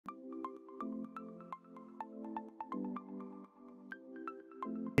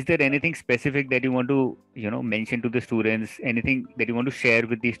is there anything specific that you want to, mention to the students? Anything that you want to share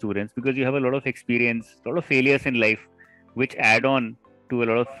with the students? Because you have a lot of experience, a lot of failures in life, which add on to a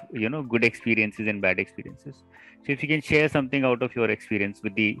lot of, good experiences and bad experiences. So if you can share something out of your experience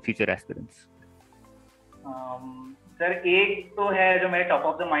with the future aspirants. Sir एक तो है जो मेरे top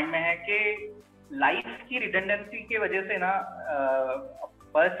of the mind में है कि life की redundancy की वजह से ना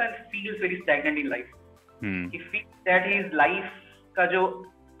person feels very stagnant in life. He feels that his life का जो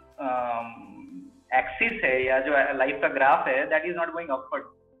एक्सिस है या जो लाइफ का ग्राफ है that is not going upward.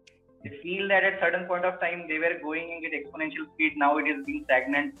 They feel that at certain point of time they were going in at exponential speed, now it is being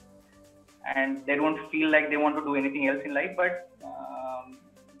stagnant and they don't feel like they want to do anything else in life. But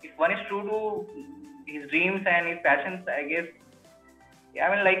if one is true to his dreams and his passions, I guess,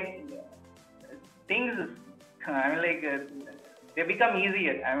 I mean, like, things, I mean, like, they become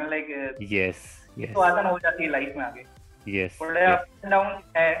easier. I mean, like, yes. तो आसान हो जाती है life में आगे. Yes. थोड़ा up and down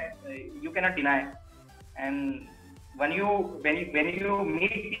है, you cannot deny. And when you meet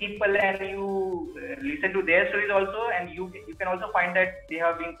people and you listen to their stories also, and you can also find that they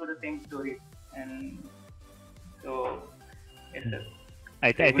have been through the same story. And so yes sir.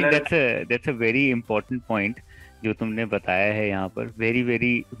 I think that's a very important point जो तुमने बताया है यहाँ पर. Very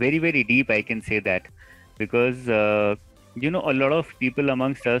very very very deep, I can say that, because a lot of people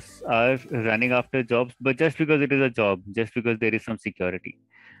amongst us are running after jobs, but just because it is a job, just because there is some security,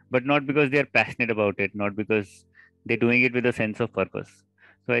 but not because they are passionate about it, not because they're doing it with a sense of purpose.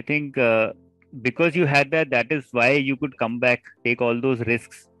 So I think because you had that is why you could come back, take all those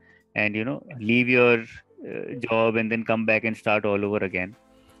risks, and leave your job and then come back and start all over again.